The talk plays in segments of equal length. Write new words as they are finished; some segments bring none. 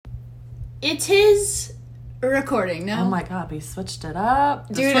It is recording now. Oh my god, we switched it up.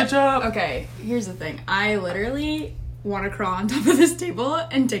 Dude, Switch up. Okay, here's the thing. I literally want to crawl on top of this table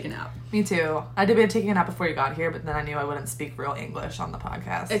and take a nap. Me too. I debated taking a nap before you got here, but then I knew I wouldn't speak real English on the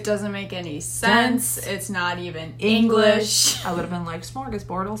podcast. It doesn't make any sense. It's not even English. I would have been like,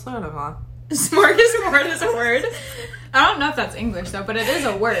 smorgasbord or soda, huh? Smorgasbord is a word. I don't know if that's English though, but it is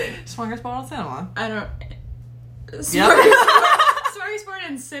a word. Smorgasbord or cinema? I don't... Smorgasbord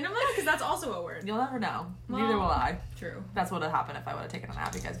and cinema? Because that's also a word. You'll never know. Well, Neither will I. True. That's what would have happened if I would have taken a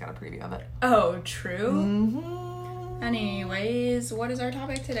nap. You guys got a preview of it. Oh, true? Mm-hmm. Anyways, what is our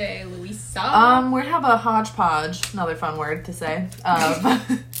topic today, Louisa? We have a hodgepodge, another fun word to say, a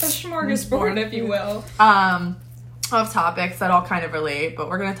smorgasbord, if you will. Of topics that all kind of relate, but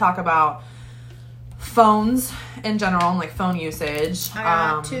we're going to talk about phones in general and like phone usage. I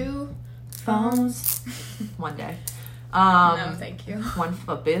got two phones. One day. No, thank you. One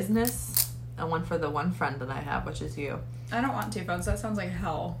for business and one for the one friend that I have, which is you. I don't want two phones. That sounds like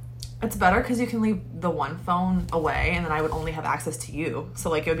hell. It's better because you can leave the one phone away and then I would only have access to you.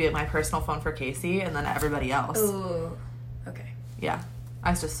 So like it would be my personal phone for Casey and then everybody else. Ooh. Okay. Yeah.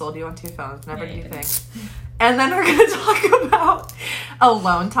 I just sold you on two phones. Never do you think. Didn't. And then we're going to talk about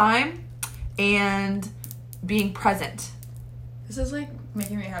alone time and being present. This is like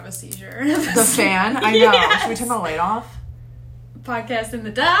making me have a seizure. The fan? I know. Yes. Should we turn the light off? Podcast in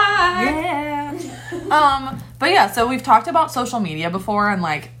the dark. Yeah. But yeah, so we've talked about social media before and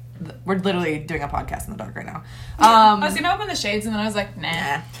like we're literally doing a podcast in the dark right now. I was gonna open the shades and then I was like,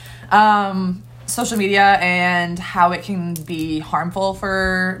 nah. Social media and how it can be harmful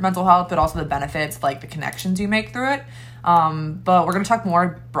for mental health, but also the benefits, like the connections you make through it. But we're going to talk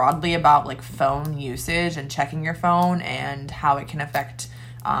more broadly about like phone usage and checking your phone and how it can affect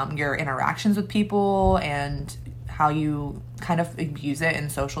your interactions with people and how you kind of abuse it in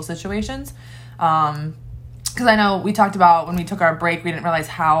social situations. Because I know we talked about when we took our break, we didn't realize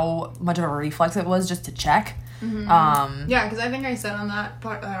how much of a reflex it was just to check. Mm-hmm. Yeah, because I think I said on that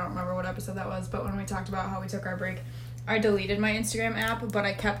part, I don't remember what episode that was, but when we talked about how we took our break, I deleted my Instagram app, but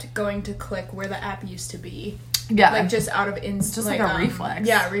I kept going to click where the app used to be. Yeah. Like, just out of instinct. Just like a reflex.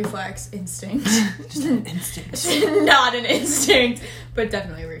 Yeah, reflex. Instinct. Just an instinct. Not an instinct, but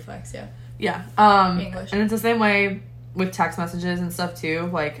definitely a reflex, yeah. Yeah. English. And it's the same way with text messages and stuff, too.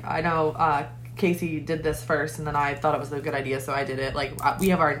 Like, I know Casey did this first, and then I thought it was a good idea, so I did it. Like, we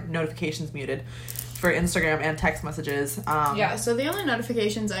have our notifications muted for Instagram and text messages. Yeah, so the only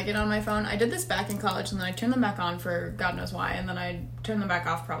notifications I get on my phone, I did this back in college, and then I turned them back on for God knows why, and then I turned them back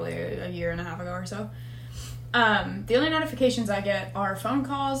off probably a year and a half ago or so. The only notifications I get are phone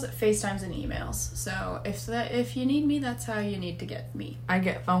calls, FaceTimes, and emails. So if you need me, that's how you need to get me. I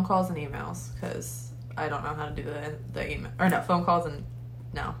get phone calls and emails, because I don't know how to do the email. Or no, phone calls and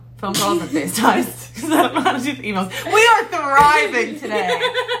FaceTimes, because I don't know how to do the emails. We are thriving today.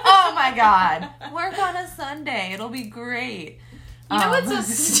 Oh my god. Work on a Sunday. It'll be great. You know what's so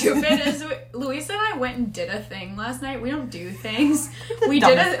stupid is Louisa and I went and did a thing last night. We don't do things. We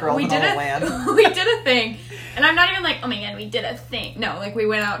did a thing. And I'm not even like, oh my god, we did a thing. No, like we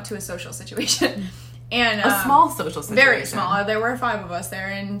went out to a social situation. And a small social situation. Very small. There were 5 of us there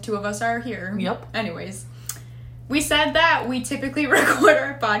and 2 of us are here. Yep. Anyways. We said that we typically record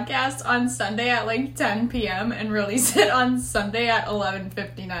our podcast on Sunday at like 10 p.m. and release it on Sunday at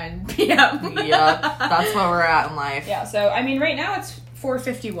 11:59 p.m. Yep, that's where we're at in life. Yeah, so, I mean, right now it's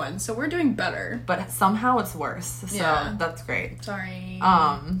 4:51, so we're doing better. But somehow it's worse, so yeah. That's great. Sorry.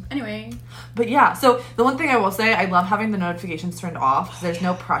 Anyway. But yeah, so the one thing I will say, I love having the notifications turned off, because there's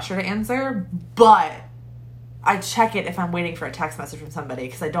no pressure to answer, but I check it if I'm waiting for a text message from somebody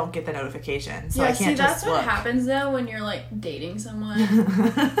because I don't get the notification. So yeah, I can't that's just what happens though when you're like dating someone.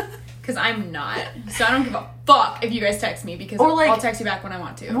 Because I'm not. So I don't give a fuck if you guys text me because I'll text you back when I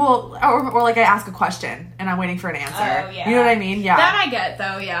want to. Well, or like I ask a question and I'm waiting for an answer. Oh, yeah. You know what I mean? Yeah. That I get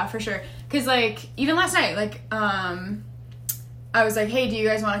though, yeah, for sure. Because like, even last night, like, I was like, hey, do you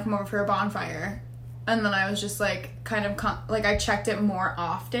guys want to come over for a bonfire? And then I was just like, kind of, I checked it more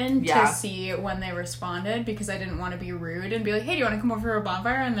often to see when they responded because I didn't want to be rude and be like, hey, do you want to come over for a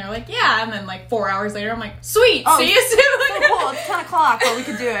bonfire? And they're like, yeah. And then like 4 hours later, I'm like, sweet, see you soon. So cool, it's 10 o'clock, but we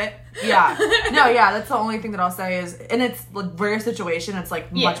could do it. Yeah. No, yeah, that's the only thing that I'll say is, and it's like rare situation, it's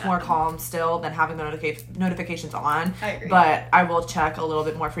like much more calm still than having the notifications on. I agree. But I will check a little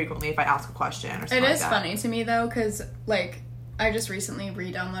bit more frequently if I ask a question or something like that. It is funny to me though, because like, I just recently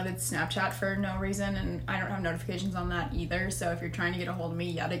re-downloaded Snapchat for no reason, and I don't have notifications on that either, so if you're trying to get a hold of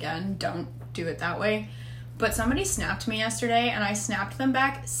me yet again, don't do it that way. but somebody snapped me yesterday, and I snapped them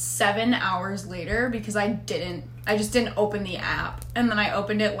back 7 hours later because I just didn't open the app. And then I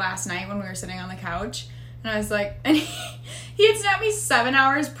opened it last night when we were sitting on the couch, and I was like, and he had snapped me 7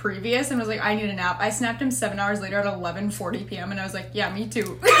 hours previous and was like, I need a nap. I snapped him 7 hours later at 11:40 p.m. and I was like, yeah, me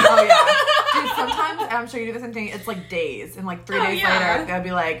too. Oh, yeah. Dude, sometimes, and I'm sure you do the same thing, it's like days. And like 3 days later, they'll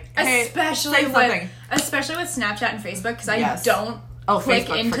be like, hey, say something. Especially with Snapchat and Facebook, because I Yes. don't click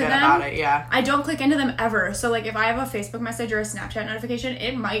Facebook, into forget them. about it, yeah. I don't click into them ever. So, like, if I have a Facebook message or a Snapchat notification,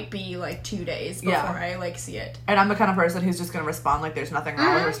 it might be, like, 2 days before I, like, see it. And I'm the kind of person who's just going to respond like there's nothing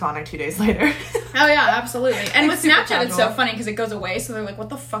wrong with responding 2 days later. Oh, yeah, absolutely. And with Snapchat, casual. it's so funny because it goes away, so they're like, what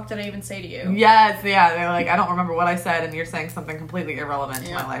the fuck did I even say to you? Yes, yeah. They're like, I don't remember what I said, and you're saying something completely irrelevant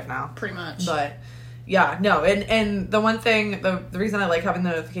to my life now. Pretty much. But, yeah, no. And the one thing, the reason I like having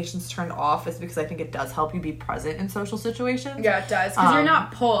the notifications turned off is because I think it does help you be present in social situations. Yeah, it does. Because you're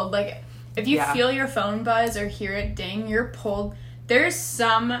not pulled. Like, if you Yeah. feel your phone buzz or hear it ding, you're pulled. There's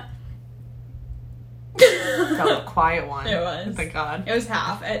some... That was a quiet one. It was. Thank God. It was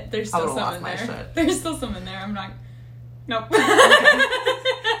half. There's still would've some lost in my there. shit. There's still some in there. I'm not... Nope.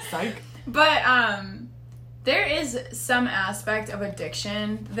 Psych. But, there is some aspect of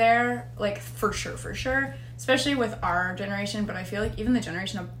addiction there, like, for sure. Especially with our generation, but I feel like even the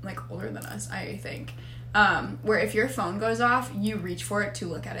generation of, like, older than us, I think. Where if your phone goes off, you reach for it to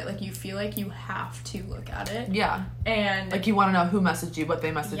look at it. Like, you feel like you have to look at it. Yeah. And... Like, you want to know who messaged you, what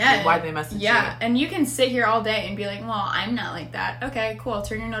they messaged you, why they messaged you. Yeah, and you can sit here all day and be like, well, I'm not like that. Okay, cool.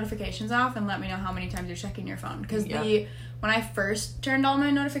 Turn your notifications off and let me know how many times you're checking your phone. Because when I first turned all my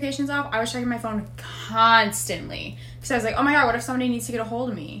notifications off, I was checking my phone constantly. Because I was like, oh my God, what if somebody needs to get a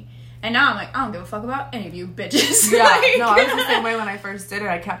hold of me? And now I'm like, I don't give a fuck about any of you bitches. Yeah, like, no, I was the same way when I first did it.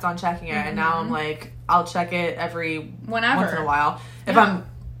 I kept on checking it, and now I'm like, I'll check it whenever. once in a while. If I'm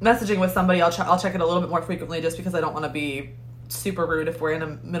messaging with somebody, I'll check it a little bit more frequently just because I don't want to be super rude if we're in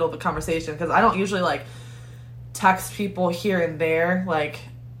the middle of a conversation. Because I don't usually, like, text people here and there, like,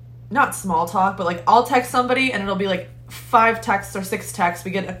 not small talk, but, like, I'll text somebody, and it'll be, like, 5 texts or 6 texts.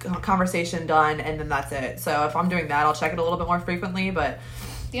 We get a conversation done, and then that's it. So if I'm doing that, I'll check it a little bit more frequently, but...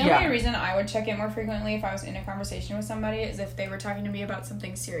 The only reason I would check it more frequently if I was in a conversation with somebody is if they were talking to me about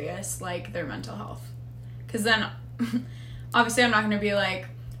something serious, like their mental health. Because then, obviously, I'm not going to be like,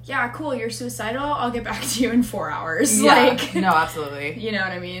 yeah, cool, you're suicidal, I'll get back to you in 4 hours. Yeah, like, no, absolutely. You know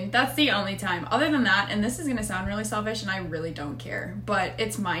what I mean? That's the only time. Other than that, and this is going to sound really selfish, and I really don't care, but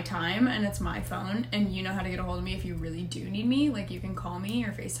it's my time, and it's my phone, and you know how to get a hold of me if you really do need me. Like, you can call me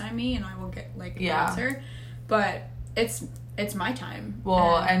or FaceTime me, and I will get, like, an answer. But it's my time.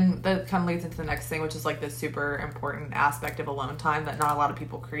 Well, and that kind of leads into the next thing, which is like this super important aspect of alone time that not a lot of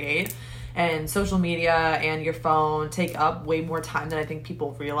people create. And social media and your phone take up way more time than I think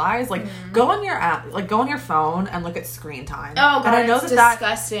people realize. Like, go on your app, like go on your phone and look at screen time. Oh God, and I know it's that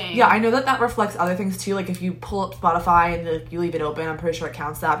disgusting. Yeah, I know that reflects other things too. Like if you pull up Spotify and like, you leave it open, I'm pretty sure it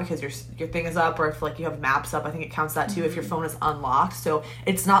counts that because your thing is up. Or if like you have maps up, I think it counts that too if your phone is unlocked. So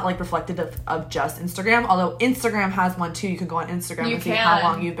it's not like reflective of just Instagram. Although Instagram has one too. You can go on Instagram and see how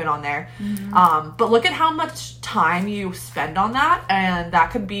long you've been on there. But look at how much time you spend on that, and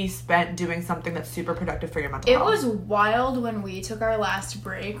that could be spent doing something that's super productive for your mental health. It was wild when we took our last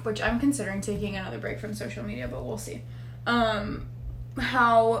break, which I'm considering taking another break from social media, but we'll see.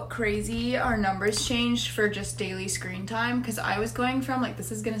 How crazy our numbers changed for just daily screen time, because I was going from, like,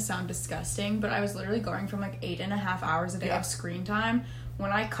 this is gonna sound disgusting, but I was literally going from like 8.5 hours a day of screen time.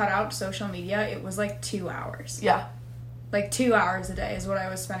 When I cut out social media, it was like 2 hours. Yeah. Like 2 hours a day is what I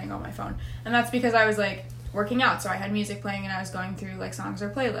was spending on my phone. And that's because I was like working out, so I had music playing and I was going through like songs or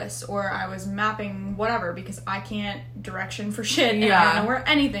playlists, or I was mapping whatever because I can't direction for shit and I don't know where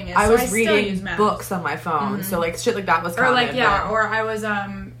anything is. I so was I reading books on my phone, so like shit like that was counted. Or like or I was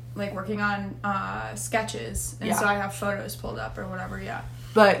like working on sketches, and so I have photos pulled up or whatever.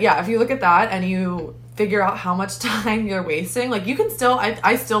 But yeah, if you look at that and you figure out how much time you're wasting, like you can still,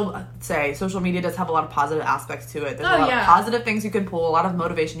 I still say social media does have a lot of positive aspects to it. There's a lot of positive things you can pull, a lot of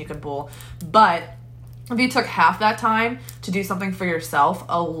motivation you can pull, but if you took half that time to do something for yourself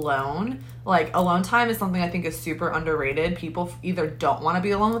alone, like alone time is something I think is super underrated. People either don't want to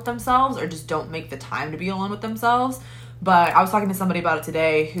be alone with themselves or just don't make the time to be alone with themselves. But I was talking to somebody about it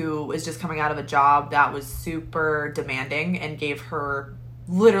today who was just coming out of a job that was super demanding and gave her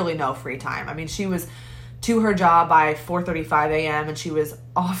literally no free time. I mean, she was to her job by 4:35 a.m. and she was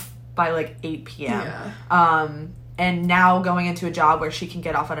off by like 8 p.m. And now going into a job where she can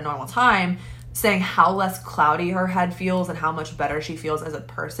get off at a normal time, saying how less cloudy her head feels and how much better she feels as a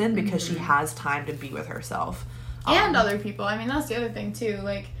person because she has time to be with herself. And other people. I mean, that's the other thing too.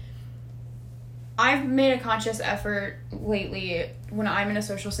 Like, I've made a conscious effort lately when I'm in a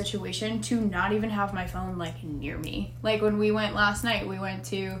social situation to not even have my phone, like, near me. Like, when we went last night, we went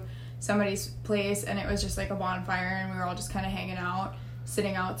to somebody's place, and it was just, like, a bonfire, and we were all just kind of hanging out,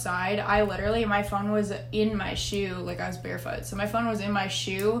 sitting outside. My phone was in my shoe, like, I was barefoot. So my phone was in my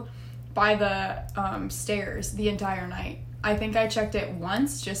shoe by the stairs the entire night. I think I checked it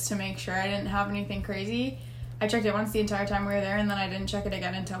once just to make sure I didn't have anything crazy. I checked it once the entire time we were there, and then I didn't check it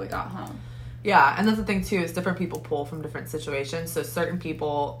again until we got home. Yeah, and that's the thing, too, is different people pull from different situations. So certain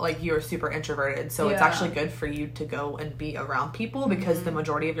people, like, you're super introverted, so it's actually good for you to go and be around people because the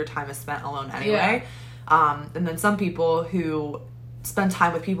majority of your time is spent alone anyway. Yeah. And then some people who spend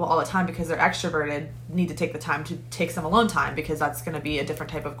time with people all the time because they're extroverted need to take the time to take some alone time because that's going to be a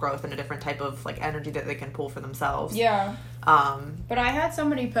different type of growth and a different type of, like, energy that they can pull for themselves. Yeah. But I had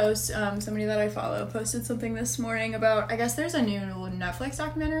somebody post, somebody that I follow posted something this morning about, I guess there's a new Netflix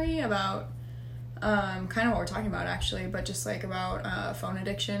documentary about kind of what we're talking about, actually, but just, like, about phone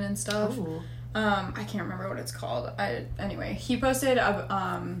addiction and stuff. Ooh. I can't remember what it's called. Anyway, he posted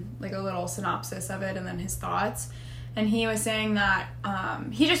like a little synopsis of it and then his thoughts. And he was saying that,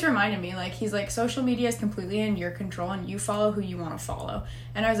 he just reminded me, like, he's like, social media is completely in your control and you follow who you want to follow.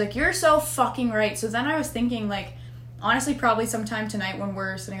 And I was like, you're so fucking right. So then I was thinking, like, honestly, probably sometime tonight when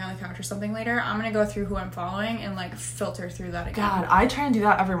we're sitting on the couch or something later, I'm going to go through who I'm following and, like, filter through that again. God, I try and do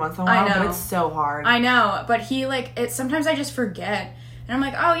that every once in a while, but it's so hard. I know, but he, like, sometimes I just forget. And I'm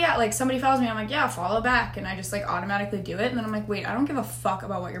like, oh, yeah, like, somebody follows me. I'm like, yeah, follow back. And I just, like, automatically do it. And then I'm like, wait, I don't give a fuck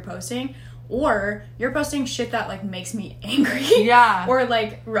about what you're posting. Or you're posting shit that, like, makes me angry. Yeah. Or,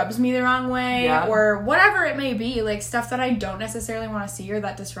 like, rubs me the wrong way. Yeah. Or whatever it may be. Like, stuff that I don't necessarily want to see or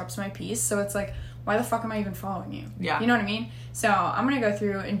that disrupts my peace. So it's like, why the fuck am I even following you? Yeah. You know what I mean? So I'm going to go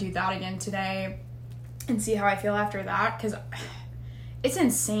through and do that again today and see how I feel after that. Because it's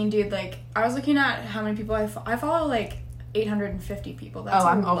insane, dude. Like, I was looking at how many people I follow, like, 850 people. That's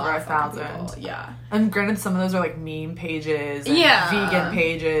I'm over 1,000. Yeah. And granted, some of those are like meme pages and vegan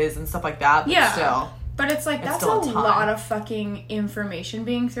pages and stuff like that. But still. But it's like, that's a lot of fucking information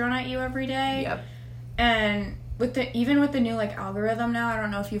being thrown at you every day. Yep. And even with the new, like, algorithm now, I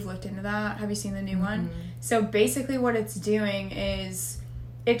don't know if you've looked into that. Have you seen the new one? So basically what it's doing is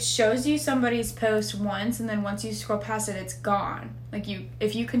it shows you somebody's post once, and then once you scroll past it, it's gone. Like,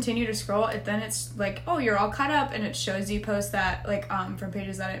 if you continue to scroll, then it's like, oh, you're all caught up, and it shows you posts that, like, from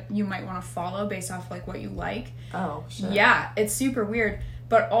pages that you might want to follow based off, like, what you like. Oh, shit. Yeah, it's super weird.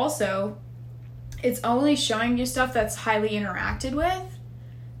 But also, it's only showing you stuff that's highly interacted with.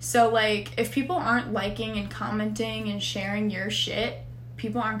 So, like, if people aren't liking and commenting and sharing your shit,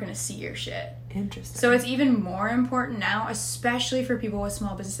 people aren't going to see your shit. Interesting. So it's even more important now, especially for people with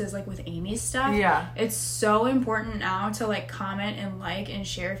small businesses, like with Amy's stuff. Yeah. It's so important now to, like, comment and like and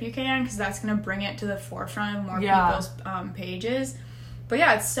share if you can, because that's going to bring it to the forefront of more people's pages. But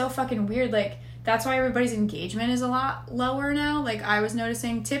yeah, it's so fucking weird. Like, that's why everybody's engagement is a lot lower now. Like, I was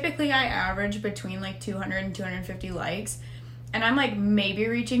noticing, typically I average between, like, 200 and 250 likes. And I'm, like, maybe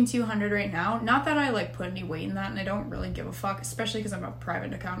reaching 200 right now. Not that I, like, put any weight in that, and I don't really give a fuck, especially because I'm a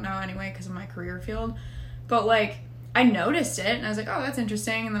private account now anyway because of my career field. But, like, I noticed it, and I was like, oh, that's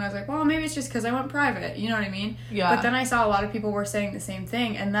interesting. And then I was like, well, maybe it's just because I went private. You know what I mean? Yeah. But then I saw a lot of people were saying the same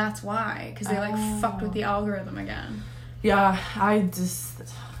thing, and that's why. Because they, like, fucked with the algorithm again. Yeah,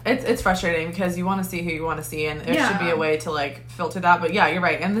 It's frustrating because you want to see who you want to see, and there should be a way to, like, filter that. But yeah, you're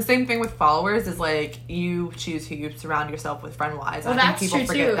right. And the same thing with followers is, like, you choose who you surround yourself with friend-wise. Well, I think people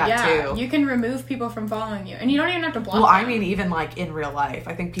forget that too. You can remove people from following you, and you don't even have to block them. I mean, even, like, in real life,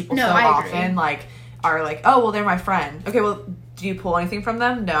 I think people often like are like, oh, well, they're my friend. Okay, well, do you pull anything from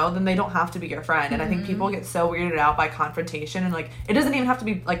them? No, then they don't have to be your friend. And I think people get so weirded out by confrontation, and, like, it doesn't even have to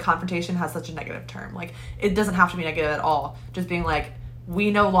be, like, confrontation has such a negative term. Like, it doesn't have to be negative at all. Just being like,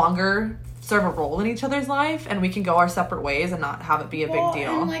 we no longer serve a role in each other's life, and we can go our separate ways and not have it be a big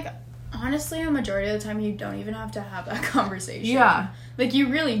deal. And, like, honestly, a majority of the time, you don't even have to have that conversation. Yeah. Like, you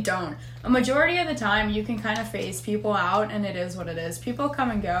really don't. A majority of the time, you can kind of phase people out, and it is what it is. People come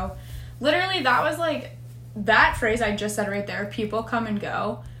and go. Literally, that was, like, that phrase I just said right there, people come and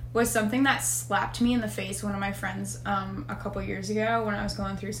go, was something that slapped me in the face one of my friends a couple years ago when I was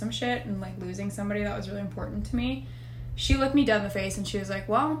going through some shit and, like, losing somebody that was really important to me. She looked me dead in the face and she was like,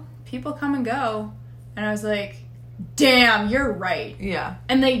 well, people come and go. And I was like, damn, you're right. Yeah.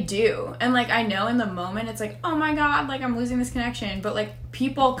 And they do. And, like, I know in the moment it's like, oh my God, like, I'm losing this connection. But, like,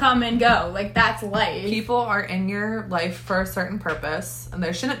 people come and go. Like, that's life. People are in your life for a certain purpose. And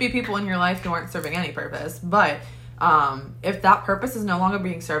there shouldn't be people in your life who aren't serving any purpose. But if that purpose is no longer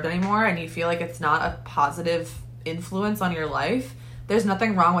being served anymore and you feel like it's not a positive influence on your life, there's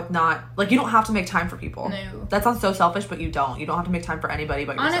nothing wrong with not, like, you don't have to make time for people. No. That sounds so selfish, but you don't have to make time for anybody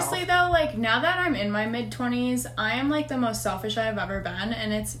but yourself. Honestly, though, like, now that I'm in my mid-20s, I am, like, the most selfish I've ever been,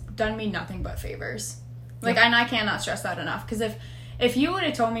 and it's done me nothing but favors. Like, and I cannot stress that enough, because if you would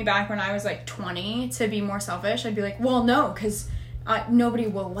have told me back when I was, like, 20 to be more selfish, I'd be like, well, no, because nobody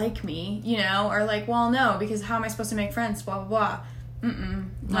will like me, you know? Or, like, well, no, because how am I supposed to make friends, blah, blah, blah. No.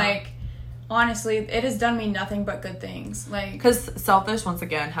 Like, honestly, it has done me nothing but good things. Like, because selfish, once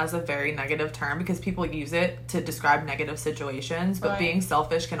again, has a very negative term because people use it to describe negative situations, but being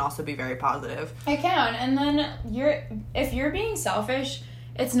selfish can also be very positive. It can, and then if you're being selfish,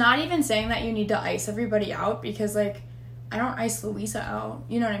 it's not even saying that you need to ice everybody out, because, like, I don't ice Louisa out,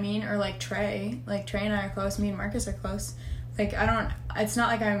 you know what I mean? Or, like, Trey. Like, Trey and I are close, me and Marcus are close. Like, it's not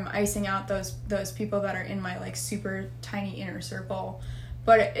like I'm icing out those people that are in my, like, super tiny inner circle.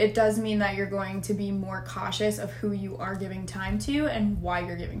 But it does mean that you're going to be more cautious of who you are giving time to and why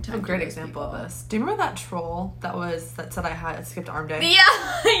you're giving time to. A great example of this. Do you remember that troll that said I had skipped arm day?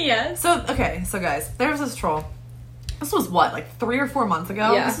 Yeah, yes. So guys, there was this troll. This was what, like 3 or 4 months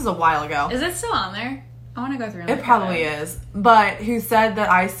ago? Yeah. This was a while ago. Is it still on there? I want to go through and It probably is. But who said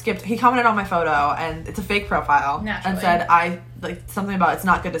that he commented on my photo, and it's a fake profile. Naturally. And said something about it's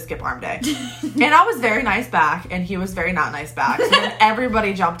not good to skip arm day. And I was very nice back, and he was very not nice back. So then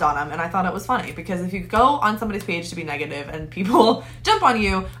everybody jumped on him, and I thought it was funny, because if you go on somebody's page to be negative and people jump on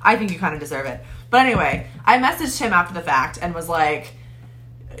you, I think you kind of deserve it. But anyway, I messaged him after the fact and was like,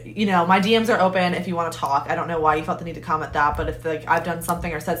 you know, my DMs are open if you want to talk. I don't know why you felt the need to comment that, but if I've done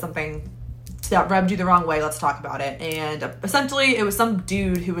something or said something that rubbed you the wrong way, let's talk about it. And essentially it was some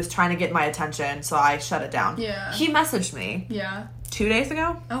dude who was trying to get my attention, so I shut it down. Yeah. He messaged me 2 days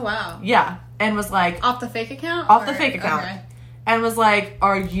ago. Oh, wow. Yeah. And was like, off the fake account? The fake account. Okay. And was like,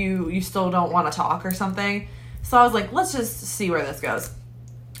 are you still don't want to talk or something? So I was like, let's just see where this goes.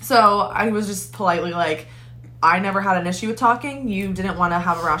 So I was just politely like, I never had an issue with talking. You didn't want to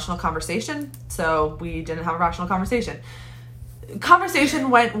have a rational conversation, so we didn't have a rational conversation. Conversation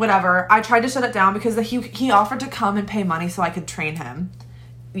went whatever. I tried to shut it down because he offered to come and pay money so I could train him.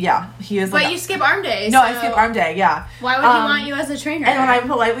 Yeah, he is. But you skip arm day. No, I skip arm day. Yeah. Why would he want you as a trainer? And when I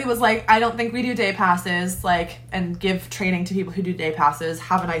politely was like, I don't think we do day passes, like, and give training to people who do day passes.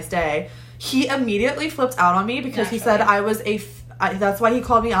 Have a nice day. He immediately flipped out on me because he said I was that's why he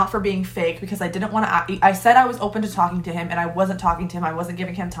called me out for being fake, because I didn't want to. I said I was open to talking to him, and I wasn't talking to him. I wasn't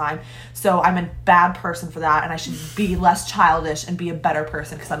giving him time. So I'm a bad person for that, and I should be less childish and be a better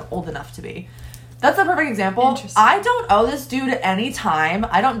person because I'm old enough to be. That's a perfect example. I don't owe this dude any time.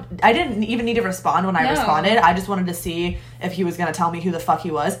 I didn't even need to respond when I responded. I just wanted to see if he was going to tell me who the fuck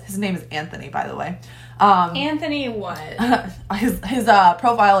he was. His name is Anthony, by the way. Anthony what? His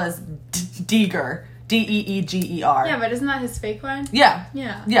profile is Deeger. Deeger. Yeah, but isn't that his fake one? Yeah.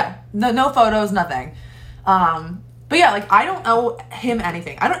 Yeah. Yeah. No photos, nothing. But yeah, like, I don't owe him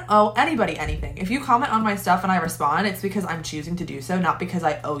anything. I don't owe anybody anything. If you comment on my stuff and I respond, it's because I'm choosing to do so, not because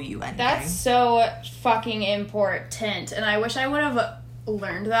I owe you anything. That's so fucking important. And I wish I would have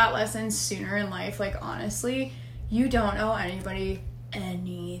learned that lesson sooner in life. Like, honestly, you don't owe anybody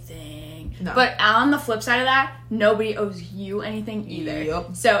anything. No. But on the flip side of that, nobody owes you anything either.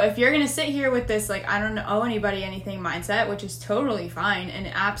 Yep. So if you're gonna sit here with this, like, I don't owe anybody anything mindset, which is totally fine and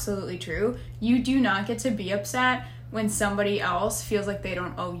absolutely true, you do not get to be upset when somebody else feels like they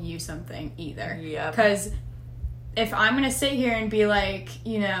don't owe you something either. Yeah. Because if I'm gonna sit here and be like,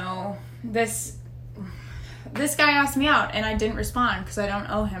 you know, this guy asked me out and I didn't respond because I don't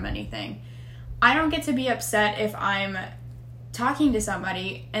owe him anything, I don't get to be upset if I'm talking to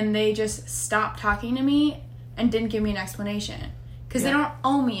somebody and they just stopped talking to me and didn't give me an explanation because they don't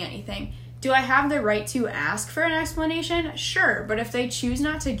owe me anything. Do I have the right to ask for an explanation? Sure, but if they choose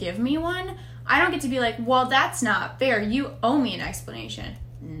not to give me one, I don't get to be like, well, that's not fair, you owe me an explanation.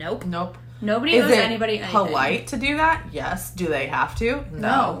 Nope. Nobody owes anybody anything. Is it polite to do that? Yes. Do they have to?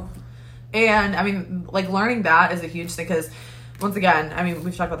 No. And I mean, like, learning that is a huge thing because, once again, I mean,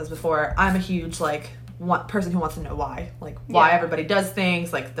 we've talked about this before, I'm a huge, like, person who wants to know why. Like, why everybody does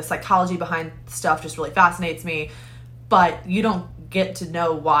things. Like, the psychology behind stuff just really fascinates me. But you don't get to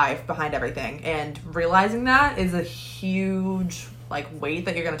know why behind everything. And realizing that is a huge, like, weight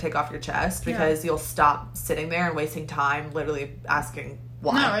that you're going to take off your chest because you'll stop sitting there and wasting time literally asking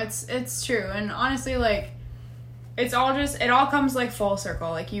why. No, it's true. And honestly, like, it all comes, like, full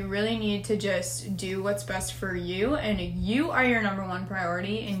circle. Like, you really need to just do what's best for you, and you are your number one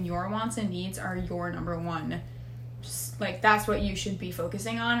priority, and your wants and needs are your number one. Just, like, that's what you should be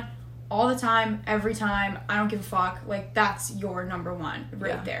focusing on all the time, every time. I don't give a fuck. Like, that's your number one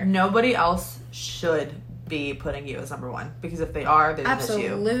right there. Nobody else should be putting you as number one, because if they are, they miss you.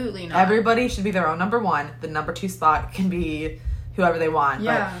 Absolutely not. Everybody should be their own number one. The number two spot can be whoever they want.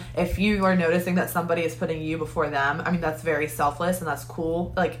 Yeah. But if you are noticing that somebody is putting you before them, I mean, that's very selfless and that's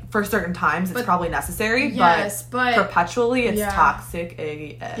cool. Like, for certain times, it's probably necessary. Yes, but perpetually, it's yeah. toxic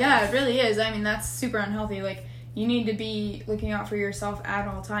AF. Yeah, it really is. I mean, that's super unhealthy. Like, you need to be looking out for yourself at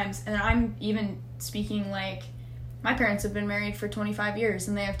all times. And I'm even speaking, like, my parents have been married for 25 years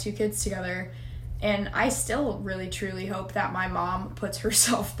and they have 2 kids together. And I still really, truly hope that my mom puts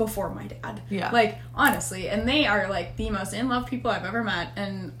herself before my dad. Yeah. Like, honestly. And they are, like, the most in-love people I've ever met.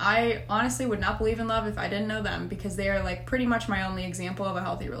 And I honestly would not believe in love if I didn't know them, because they are, like, pretty much my only example of a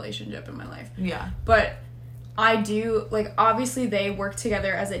healthy relationship in my life. Yeah. But I do, like, obviously they work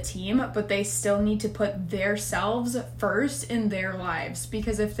together as a team, but they still need to put themselves first in their lives.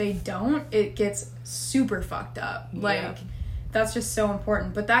 Because if they don't, it gets super fucked up. Like, that's just so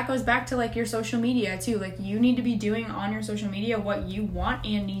important. But that goes back to, like, your social media, too. Like, you need to be doing on your social media what you want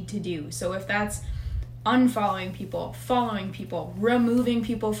and need to do. So if that's unfollowing people, following people, removing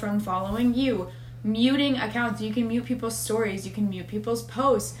people from following you, muting accounts, you can mute people's stories, you can mute people's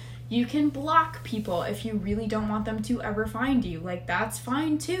posts, you can block people if you really don't want them to ever find you. Like, that's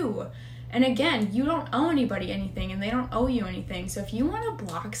fine, too. And again, you don't owe anybody anything, and they don't owe you anything. So if you want to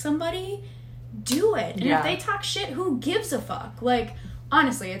block somebody, do it. And if they talk shit, who gives a fuck? Like,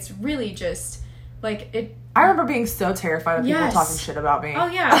 honestly, it's really just, like, it... I remember being so terrified of people talking shit about me. Oh,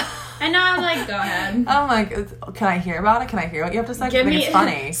 yeah. And now I'm like, go ahead. I'm like, can I hear about it? Can I hear what you have to say? Give me, it's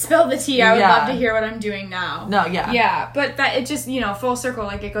funny. Spill the tea. I would love to hear what I'm doing now. No, yeah. Yeah, but that, it just, full circle,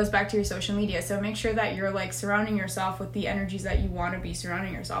 like, it goes back to your social media. So make sure that you're, like, surrounding yourself with the energies that you want to be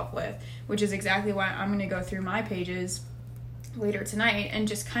surrounding yourself with, which is exactly why I'm going to go through my pages later tonight and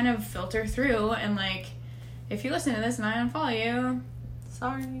just kind of filter through. And, like, if you listen to this and I unfollow you,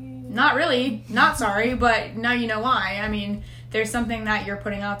 sorry. Not really, not sorry, but now you know why. I mean, there's something that you're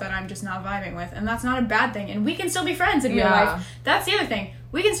putting out that I'm just not vibing with, and that's not a bad thing. And we can still be friends in real life. That's the other thing.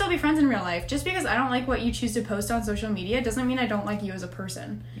 We can still be friends in real life. Just because I don't like what you choose to post on social media doesn't mean I don't like you as a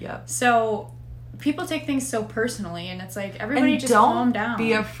person. Yep. So people take things so personally, and it's like, everybody just calm down. Don't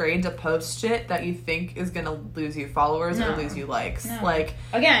be afraid to post shit that you think is gonna lose you followers or lose you likes. No. Like,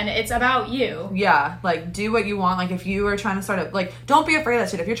 again, it's about you. Yeah, like, do what you want. Like, if you are trying to start a, like, don't be afraid of that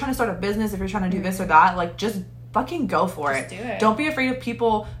shit. If you're trying to start a business, if you're trying to do this or that, like, just fucking go for it. Do it. Don't be afraid of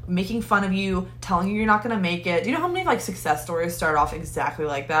people making fun of you, telling you you're not gonna make it. Do you know how many, like, success stories start off exactly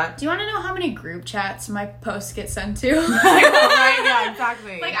like that? Do you want to know how many group chats my posts get sent to? Right, yeah,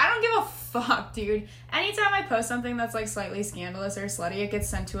 exactly. Like, I don't give a fuck, dude. Anytime I post something that's, like, slightly scandalous or slutty, it gets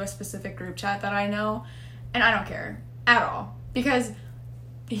sent to a specific group chat that I know, and I don't care at all. Because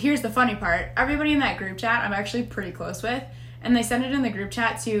here's the funny part. Everybody in that group chat I'm actually pretty close with, and they send it in the group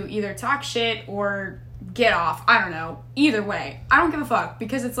chat to either talk shit or get off. I don't know. Either way, I don't give a fuck,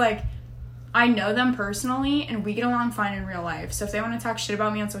 because it's like, I know them personally and we get along fine in real life. So if they want to talk shit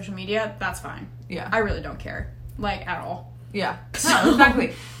about me on social media, that's fine. Yeah. I really don't care. Like, at all. Yeah. No,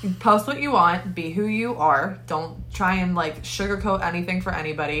 exactly. Post what you want. Be who you are. Don't try and, like, sugarcoat anything for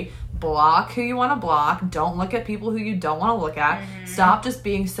anybody. Block who you want to block. Don't look at people who you don't want to look at. Mm-hmm. Stop just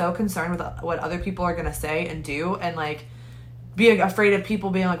being so concerned with what other people are going to say and do, and, like, be afraid of people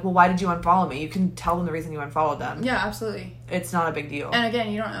being like, well, why did you unfollow me? You can tell them the reason you unfollowed them. Yeah, absolutely. It's not a big deal. And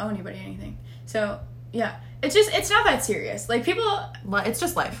again, you don't owe anybody anything. So, yeah. It's not that serious. Like, it's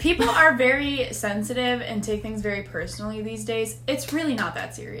just life. People are very sensitive and take things very personally these days. It's really not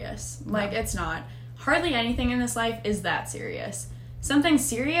that serious. Like, it's not. Hardly anything in this life is that serious. Something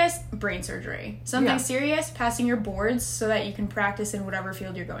serious, brain surgery. Something serious, passing your boards so that you can practice in whatever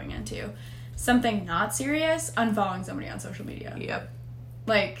field you're going into. Something not serious, unfollowing somebody on social media. Yep.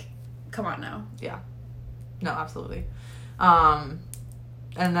 Like, come on now. Yeah. No, absolutely. And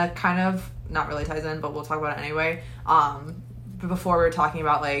that kind of not really ties in, but we'll talk about it anyway. Before we were talking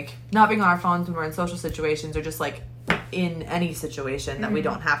about, like, not being on our phones when we're in social situations, or just, like, in any situation that we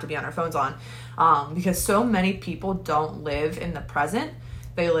don't have to be on our phones on. Because so many people don't live in the present.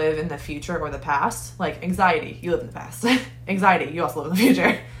 They live in the future or the past. Like, anxiety, you live in the past. Anxiety, you also live in the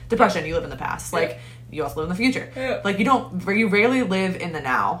future. Depression, you live in the past. Like, you also live in the future. Yeah. Like, you rarely live in the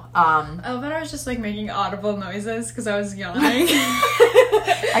now. Oh, but I was just, like, making audible noises because I was yawning.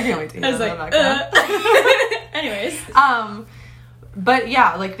 I can't wait to hear that. Anyways. But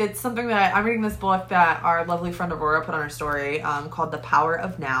yeah, like, it's something that I'm reading this book that our lovely friend Aurora put on her story, called The Power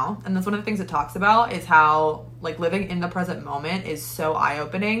of Now. And that's one of the things it talks about, is how, like, living in the present moment is so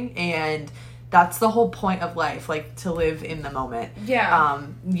eye-opening, and that's the whole point of life, like, to live in the moment. Yeah.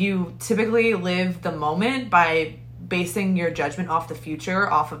 You typically live the moment by basing your judgment off the future,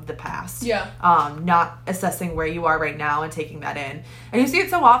 off of the past. Yeah. Not assessing where you are right now and taking that in. And you see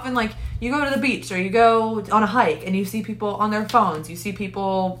it so often, like, you go to the beach or you go on a hike and you see people on their phones. You see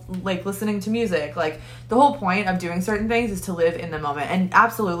people, like, listening to music. Like, the whole point of doing certain things is to live in the moment. And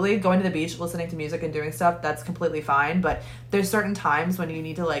absolutely, going to the beach, listening to music and doing stuff, that's completely fine. But there's certain times when you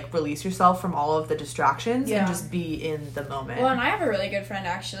need to, like, release yourself from all of the distractions and just be in the moment. Well, and I have a really good friend,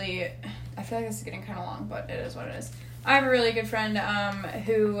 actually. I feel like this is getting kind of long, but it is what it is. I have a really good friend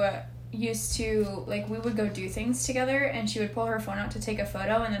who used to, like, we would go do things together, and she would pull her phone out to take a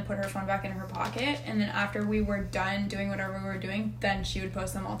photo and then put her phone back in her pocket, and then after we were done doing whatever we were doing, then she would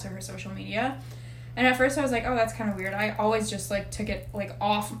post them all to her social media. And at first I was like, oh, that's kind of weird. I always just, like, took it, like,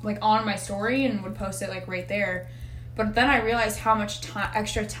 off, like, on my story and would post it, like, right there. But then I realized how much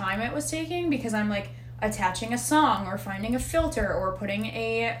extra time it was taking, because I'm, like, attaching a song or finding a filter or putting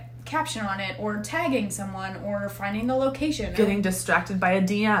a caption on it or tagging someone or finding the location. Getting distracted by a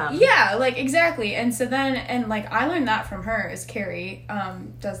DM. Yeah, like, exactly. And so then, and, like, I learned that from her, as Carrie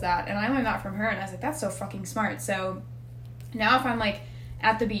does that, and I learned that from her, and I was like, that's so fucking smart. So now if I'm, like,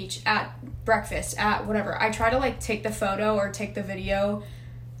 at the beach, at breakfast, at whatever, I try to, like, take the photo or take the video,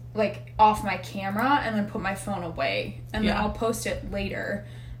 like, off my camera and then put my phone away, and then I'll post it later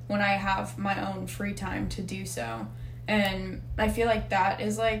when I have my own free time to do so. And I feel like that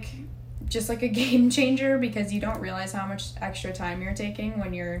is, like, just, like, a game changer, because you don't realize how much extra time you're taking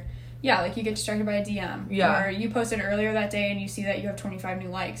when you're, like, you get distracted by a DM. Yeah. Or you posted earlier that day and you see that you have 25 new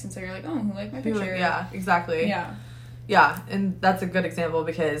likes, and so you're like, oh, who liked my picture? Yeah, exactly. Yeah. Yeah, and that's a good example,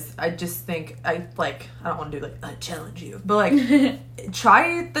 because I just think, I don't want to do, like, I challenge you, but, like,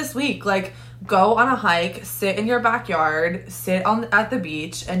 try it this week. Like, go on a hike, sit in your backyard, sit at the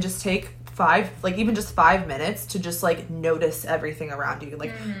beach, and just take 5 minutes to just, like, notice everything around you.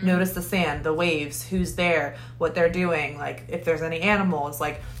 Like, notice the sand, the waves, who's there, what they're doing, like, if there's any animals,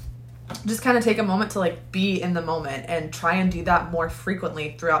 like, just kind of take a moment to, like, be in the moment, and try and do that more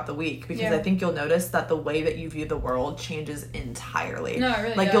frequently throughout the week, because I think you'll notice that the way that you view the world changes entirely. No, it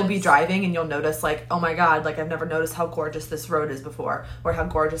really like, does. You'll be driving and you'll notice, like, oh my god, like, I've never noticed how gorgeous this road is before, or how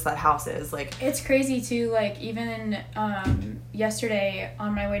gorgeous that house is. Like, it's crazy too, like, even yesterday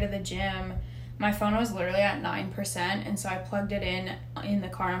on my way to the gym, my phone was literally at 9%, and so I plugged it in the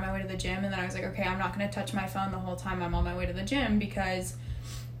car on my way to the gym, and then I was like, okay, I'm not going to touch my phone the whole time I'm on my way to the gym, because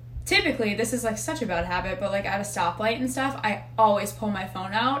typically, this is, like, such a bad habit, but, like, at a stoplight and stuff, I always pull my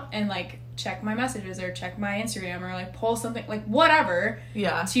phone out and, like, check my messages or check my Instagram or, like, pull something, like, whatever.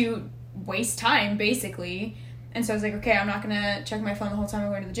 Yeah. To waste time, basically. And so I was like, okay, I'm not going to check my phone the whole time I'm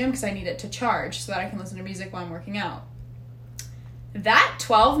going to the gym, because I need it to charge so that I can listen to music while I'm working out. That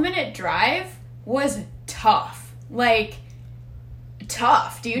 12-minute drive was tough. Like,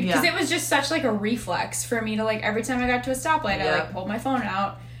 tough, dude. Because it was just such, like, a reflex for me to, like, every time I got to a stoplight, I, like, pulled my phone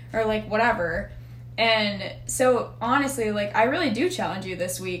out. Or, like, whatever. And so, honestly, like, I really do challenge you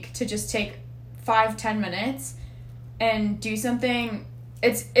this week to just take 5-10 minutes and do something.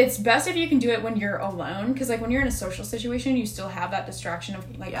 It's best if you can do it when you're alone, because, like, when you're in a social situation, you still have that distraction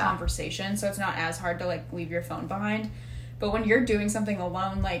of, like, conversation, so it's not as hard to, like, leave your phone behind. But when you're doing something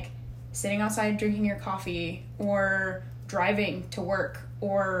alone, like, sitting outside drinking your coffee, or driving to work,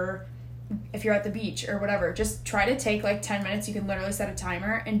 or if you're at the beach or whatever, just try to take, like, 10 minutes. You can literally set a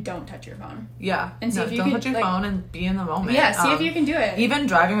timer and don't touch your phone. Yeah. And see if you don't can, touch your like, phone and be in the moment. Yeah, see if you can do it. Even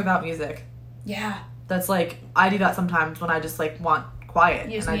driving without music. Yeah. That's, like, I do that sometimes when I just, like, want quiet.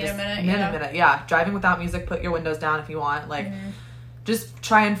 You just and need a minute. Need a minute, yeah. Driving without music, put your windows down if you want. Like, just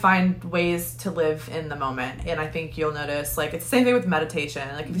try and find ways to live in the moment, and I think you'll notice, like, it's the same thing with meditation.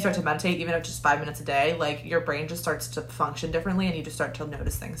 Like, if you start to meditate, even if just 5 minutes a day, like, your brain just starts to function differently, and you just start to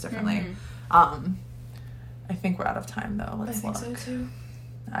notice things differently. I think we're out of time, though. Let's look. I think so too.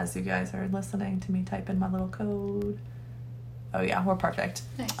 As you guys are listening to me type in my little code. Oh yeah, we're perfect.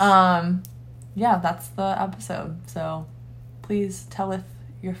 Nice. Yeah, that's the episode. So please tell with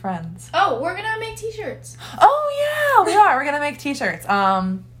your friends. Oh, we're gonna make t-shirts. Oh yeah, we are. We're gonna make t-shirts.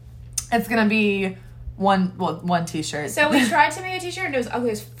 It's gonna be one t-shirt. So we tried to make a t-shirt and it was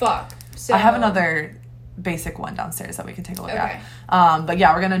ugly as fuck. So I have another basic one downstairs that we can take a look at. But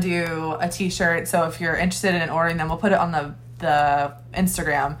yeah, we're gonna do a t-shirt. So if you're interested in ordering them, we'll put it on the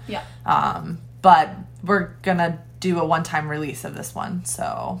Instagram. Yeah. But we're gonna do a one-time release of this one.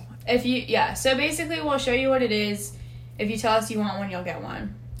 So so basically we'll show you what it is. If you tell us you want one, you'll get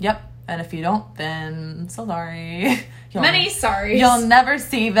one. Yep. And if you don't, then so sorry. Many sorries. You'll never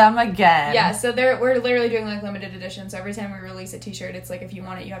see them again. Yeah, so we're literally doing, like, limited edition. So every time we release a t-shirt, it's like, if you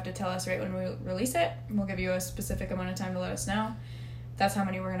want it, you have to tell us right when we release it. We'll give you a specific amount of time to let us know. that's how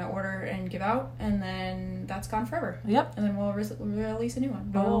many we're gonna order and give out, and then that's gone forever. Yep. And then we'll release a new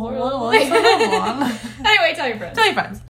one. We'll release a new one. Anyway, tell your friends. Tell your friends.